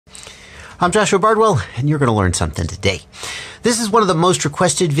I'm Joshua Bardwell, and you're going to learn something today. This is one of the most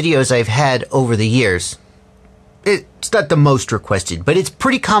requested videos I've had over the years. It's not the most requested, but it's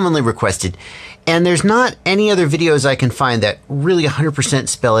pretty commonly requested. And there's not any other videos I can find that really 100%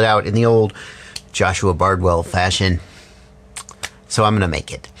 spell it out in the old Joshua Bardwell fashion. So I'm going to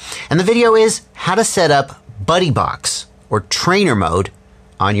make it. And the video is how to set up BuddyBox, or trainer mode,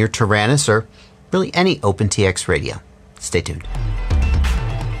 on your Taranis or really any OpenTX radio. Stay tuned.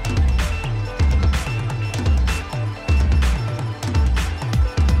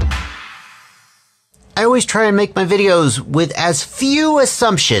 I always try and make my videos with as few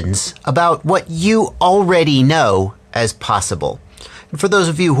assumptions about what you already know as possible. And for those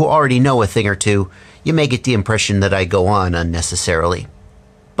of you who already know a thing or two, you may get the impression that I go on unnecessarily.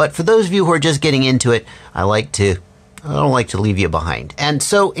 But for those of you who are just getting into it, I don't like to leave you behind. And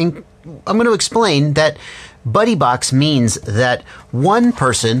so I'm going to explain that BuddyBox means that one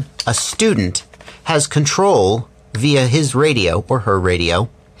person, a student, has control via his radio or her radio,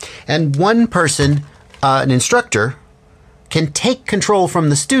 and one person, an instructor, can take control from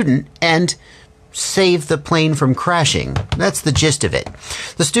the student and save the plane from crashing. That's the gist of it.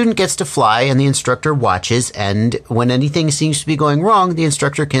 The student gets to fly and the instructor watches, and when anything seems to be going wrong, the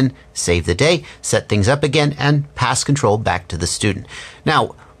instructor can save the day, set things up again, and pass control back to the student.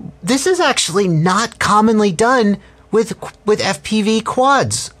 Now, this is actually not commonly done with FPV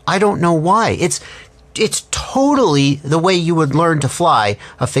quads. I don't know why. It's totally the way you would learn to fly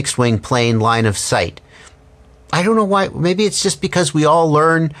a fixed-wing plane line of sight. I don't know why. Maybe it's just because we all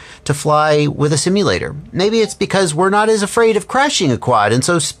learn to fly with a simulator. Maybe it's because we're not as afraid of crashing a quad, and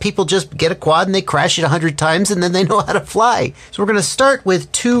so people just get a quad and they crash it 100 times and then they know how to fly. So we're going to start with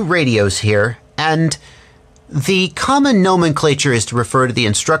two radios here, and the common nomenclature is to refer to the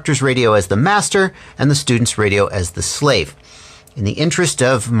instructor's radio as the master and the student's radio as the slave. In the interest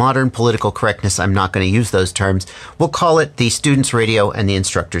of modern political correctness, I'm not going to use those terms. We'll call it the student's radio and the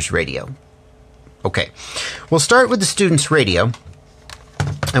instructor's radio. Okay, we'll start with the student's radio,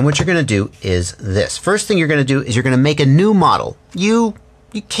 and what you're going to do is this. First thing you're going to do is you're going to make a new model. You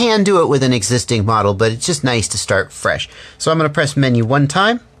can do it with an existing model, but it's just nice to start fresh. So I'm going to press menu one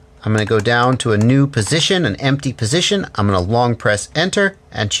time. I'm going to go down to a new position, an empty position. I'm going to long press enter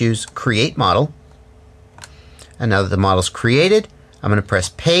and choose create model. And now that the model's created, I'm going to press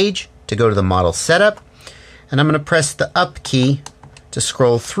page to go to the model setup, and I'm going to press the up key to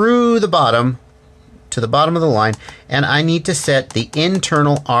scroll through the bottom to the bottom of the line, and I need to set the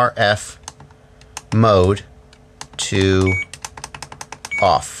internal RF mode to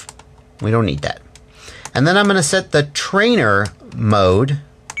off. We don't need that. And then I'm going to set the trainer mode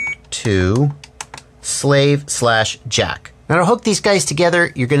to slave/jack. Now to hook these guys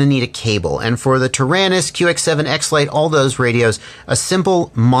together, you're going to need a cable. And for the Taranis, QX7, X-Lite, all those radios, a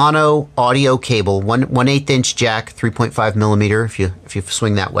simple mono audio cable, 1/8 inch jack, 3.5 millimeter if you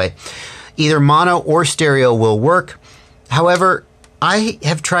swing that way. Either mono or stereo will work. However, I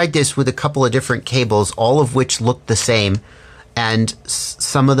have tried this with a couple of different cables, all of which look the same, and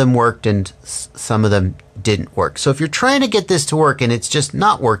some of them worked and some of them didn't work. So if you're trying to get this to work and it's just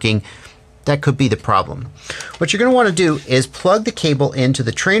not working, that could be the problem. What you're going to want to do is plug the cable into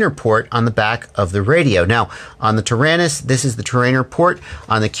the trainer port on the back of the radio. Now, on the Taranis, this is the trainer port.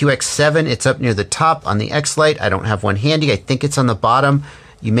 On the QX7, it's up near the top. On the X-Lite, I don't have one handy. I think it's on the bottom.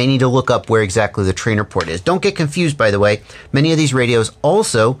 You may need to look up where exactly the trainer port is. Don't get confused, by the way. Many of these radios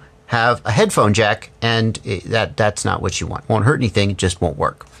also have a headphone jack, and that's not what you want. Won't hurt anything, it just won't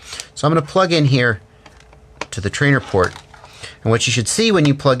work. So I'm going to plug in here to the trainer port. And what you should see when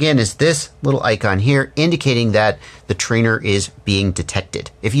you plug in is this little icon here indicating that the trainer is being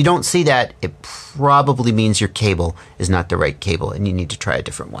detected. If you don't see that, it probably means your cable is not the right cable and you need to try a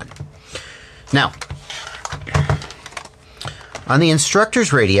different one. Now, on the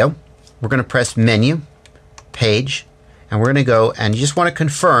instructor's radio, we're going to press menu, page, and we're going to go, and you just want to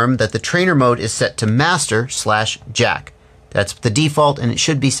confirm that the trainer mode is set to master/jack. That's the default, and it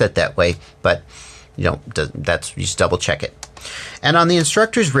should be set that way, but you just double check it. And on the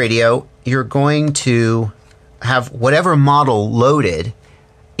instructor's radio, you're going to have whatever model loaded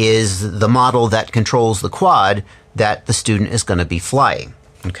is the model that controls the quad that the student is going to be flying.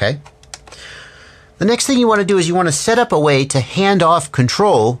 Okay? The next thing you want to do is you want to set up a way to hand off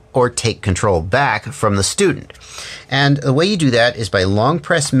control or take control back from the student. And the way you do that is by long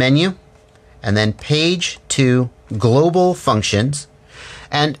press menu and then page to global functions.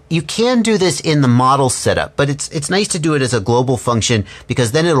 And you can do this in the model setup, but it's nice to do it as a global function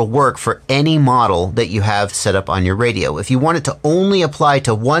because then it'll work for any model that you have set up on your radio. If you want it to only apply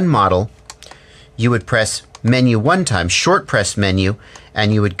to one model, you would press menu one time, short press menu,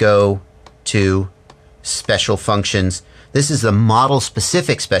 and you would go to special functions. This is the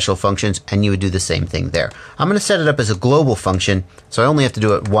model-specific special functions, and you would do the same thing there. I'm going to set it up as a global function, so I only have to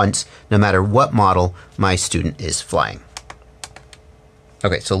do it once, no matter what model my student is flying.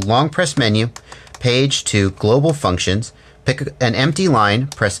 Okay, so long press menu, page to global functions, pick an empty line,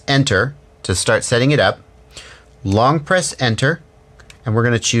 press enter to start setting it up. Long press enter, and we're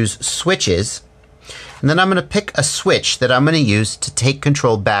going to choose switches. And then I'm going to pick a switch that I'm going to use to take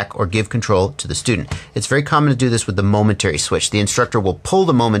control back or give control to the student. It's very common to do this with the momentary switch. The instructor will pull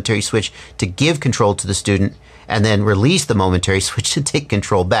the momentary switch to give control to the student and then release the momentary switch to take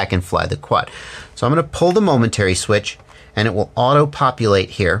control back and fly the quad. So I'm going to pull the momentary switch and it will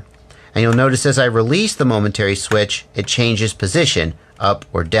auto-populate here. And you'll notice as I release the momentary switch, it changes position up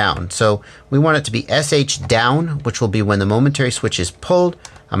or down. So we want it to be SH down, which will be when the momentary switch is pulled.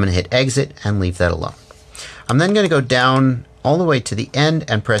 I'm going to hit exit and leave that alone. I'm then going to go down all the way to the end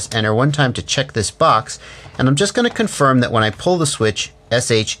and press enter one time to check this box. And I'm just going to confirm that when I pull the switch,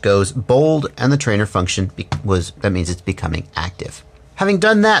 SH goes bold and the trainer function that means it's becoming active. Having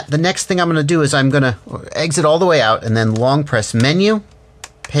done that, the next thing I'm going to do is I'm going to exit all the way out and then long press menu,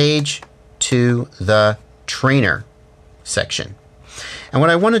 page to the trainer section. And what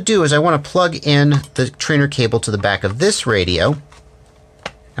I want to do is I want to plug in the trainer cable to the back of this radio.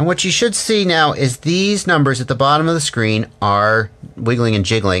 And what you should see now is these numbers at the bottom of the screen are wiggling and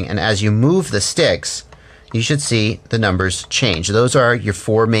jiggling. And as you move the sticks, you should see the numbers change. Those are your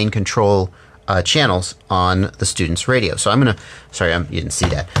 4 main control channels on the student's radio. So I'm going to, sorry, you didn't see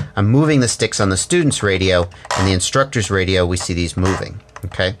that. I'm moving the sticks on the student's radio, and the instructor's radio, we see these moving.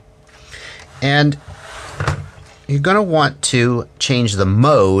 Okay. And you're going to want to change the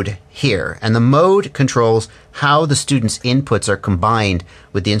mode here. And the mode controls how the student's inputs are combined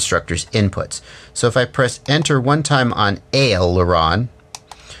with the instructor's inputs. So if I press enter one time on aileron,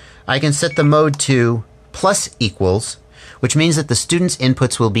 I can set the mode to plus equals, which means that the student's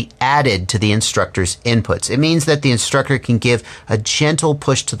inputs will be added to the instructor's inputs. It means that the instructor can give a gentle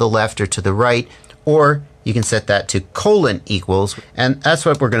push to the left or to the right, or you can set that to colon equals, and that's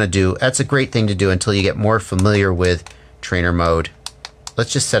what we're going to do. That's a great thing to do until you get more familiar with trainer mode.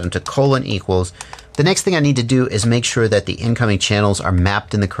 Let's just set them to colon equals. The next thing I need to do is make sure that the incoming channels are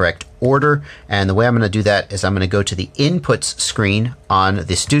mapped in the correct order, and the way I'm going to do that is I'm going to go to the inputs screen on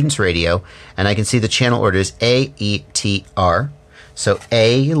the student's radio, and I can see the channel order is A, E, T, R. So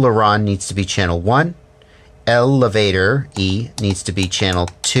aileron needs to be channel 1, elevator, E, needs to be channel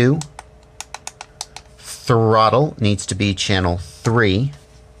 2, throttle needs to be channel 3,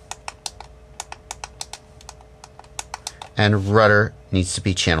 and rudder needs to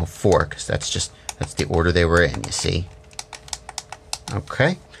be channel 4, because that's the order they were in, you see.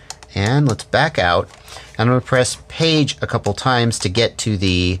 Okay, and let's back out. I'm going to press page a couple times to get to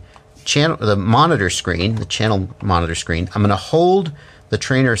the monitor screen, the channel monitor screen. I'm going to hold the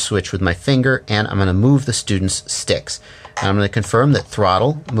trainer switch with my finger, and I'm going to move the student's sticks. And I'm going to confirm that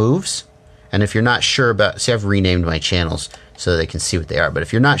throttle moves. And if you're not sure about, see, I've renamed my channels so they can see what they are. But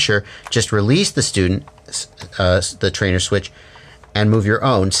if you're not sure, just release the the trainer switch and move your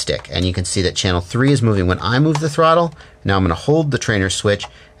own stick. And you can see that channel 3 is moving when I move the throttle. Now I'm going to hold the trainer switch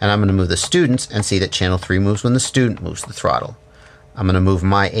and I'm going to move the students and see that channel 3 moves when the student moves the throttle. I'm going to move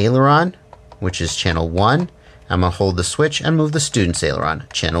my aileron, which is channel 1. I'm going to hold the switch and move the student's aileron,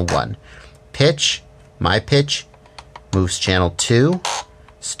 channel 1. Pitch, my pitch, moves channel 2.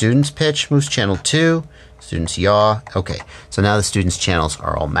 Student's pitch moves channel 2. Student's yaw. Okay, so now the student's channels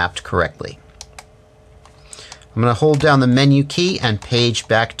are all mapped correctly. I'm going to hold down the menu key and page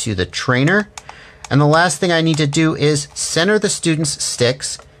back to the trainer. And the last thing I need to do is center the student's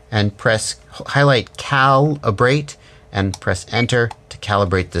sticks and highlight calibrate and press enter to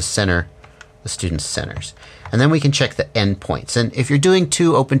calibrate the student's centers. And then we can check the endpoints. And if you're doing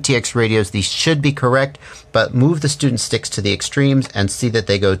 2 OpenTX radios, these should be correct, but move the student sticks to the extremes and see that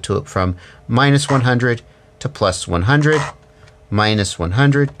they go from minus 100 to plus 100, minus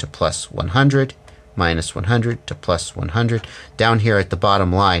 100 to plus 100, minus 100 to plus 100. Down here at the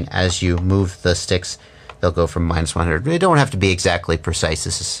bottom line, as you move the sticks, they'll go from minus 100. They don't have to be exactly precise.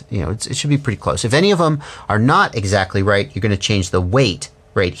 This is, it should be pretty close. If any of them are not exactly right, you're going to change the weight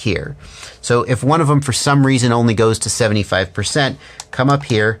right here. So if one of them for some reason only goes to 75%, come up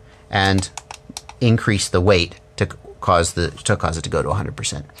here and increase the weight to cause it to go to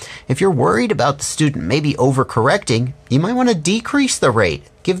 100%. If you're worried about the student maybe overcorrecting, you might want to decrease the rate.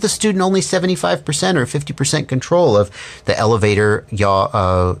 Give the student only 75% or 50% control of the elevator,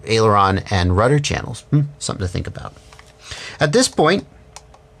 yaw, aileron, and rudder channels. Something to think about. At this point,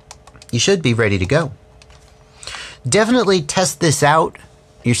 you should be ready to go. Definitely test this out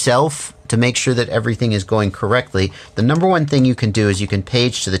yourself to make sure that everything is going correctly, the number one thing you can do is you can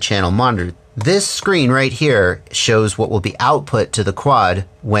page to the channel monitor. This screen right here shows what will be output to the quad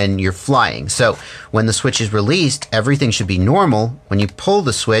when you're flying. So when the switch is released, everything should be normal. When you pull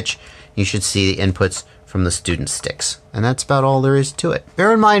the switch, you should see the inputs from the student sticks. And that's about all there is to it.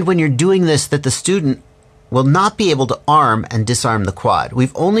 Bear in mind when you're doing this that the student will not be able to arm and disarm the quad.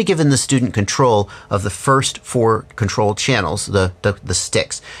 We've only given the student control of the first 4 control channels, the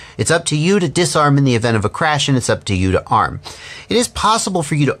sticks. It's up to you to disarm in the event of a crash, and it's up to you to arm. It is possible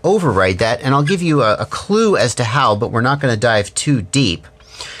for you to override that, and I'll give you a clue as to how, but we're not going to dive too deep.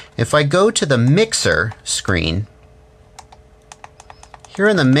 If I go to the mixer screen, here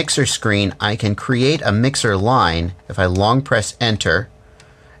in the mixer screen, I can create a mixer line if I long press enter,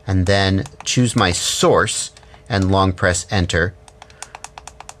 and then choose my source and long press enter.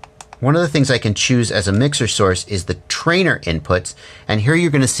 One of the things I can choose as a mixer source is the trainer inputs, and here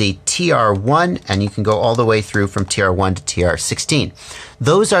you're going to see TR1, and you can go all the way through from TR1 to TR16.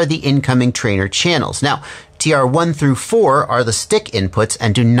 Those are the incoming trainer channels. Now, TR1 through 4 are the stick inputs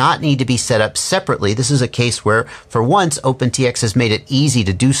and do not need to be set up separately. This is a case where, for once, OpenTX has made it easy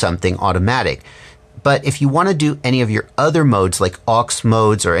to do something automatic. But if you want to do any of your other modes like aux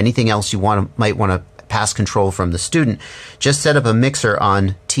modes or anything else you might want to pass control from the student, just set up a mixer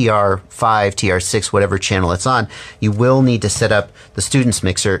on TR5, TR6, whatever channel it's on. You will need to set up the student's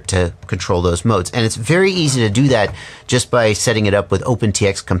mixer to control those modes. And it's very easy to do that just by setting it up with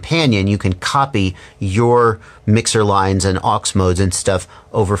OpenTX Companion. You can copy your mixer lines and aux modes and stuff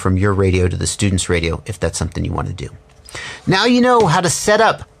over from your radio to the student's radio if that's something you want to do. Now you know how to set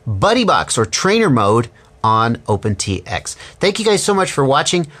up BuddyBox or trainer mode on OpenTX. Thank you guys so much for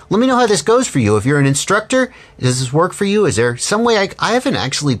watching. Let me know how this goes for you. If you're an instructor, does this work for you? Is there some way I haven't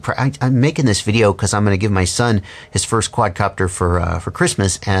actually, I'm making this video because I'm going to give my son his first quadcopter for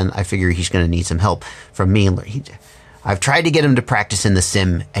Christmas, and I figure he's going to need some help from me. I've tried to get him to practice in the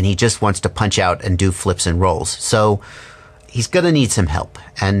sim, and he just wants to punch out and do flips and rolls. So he's going to need some help,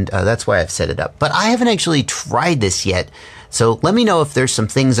 and that's why I've set it up. But I haven't actually tried this yet. So let me know if there's some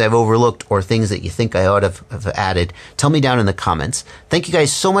things I've overlooked or things that you think I ought to have added. Tell me down in the comments. Thank you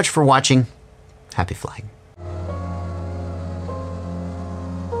guys so much for watching. Happy flying.